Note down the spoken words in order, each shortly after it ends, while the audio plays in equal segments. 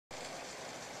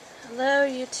Hello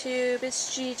YouTube,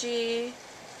 it's Gigi,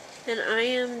 and I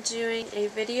am doing a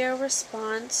video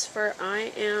response for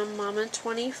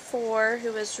IAMMAMA24,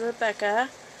 who is Rebecca,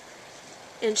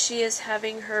 and she is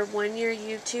having her 1-year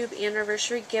YouTube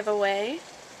anniversary giveaway.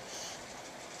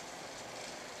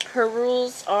 Her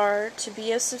rules are to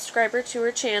be a subscriber to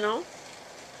her channel.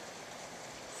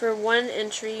 For one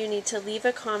entry, you need to leave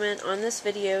a comment on this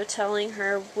video telling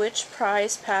her which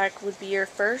prize pack would be your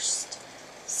first,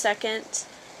 second,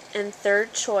 and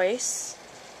third choice.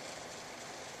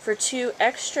 For 2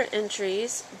 extra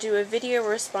entries, do a video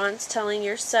response telling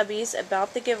your subbies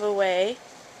about the giveaway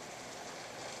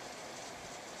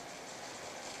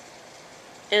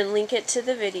and link it to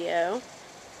the video.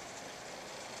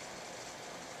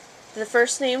 The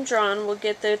first name drawn will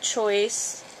get the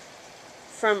choice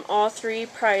from all 3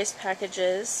 prize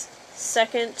packages.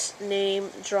 Second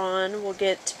name drawn will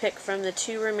get to pick from the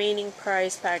 2 remaining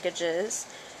prize packages.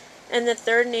 And the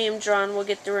third name drawn will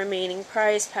get the remaining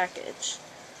prize package.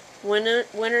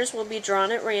 Winners will be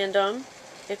drawn at random.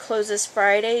 It closes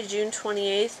Friday, June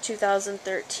 28th,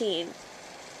 2013.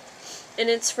 And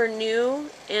it's for new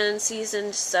and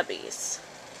seasoned subbies.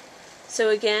 So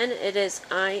again, it is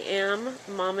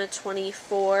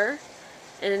IAMMAMA24,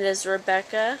 and it is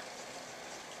Rebecca,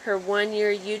 her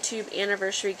 1-year YouTube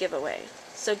anniversary giveaway.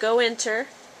 So go enter.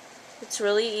 It's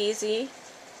really easy.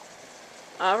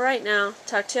 Alright now,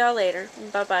 talk to y'all later.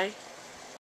 Bye-bye.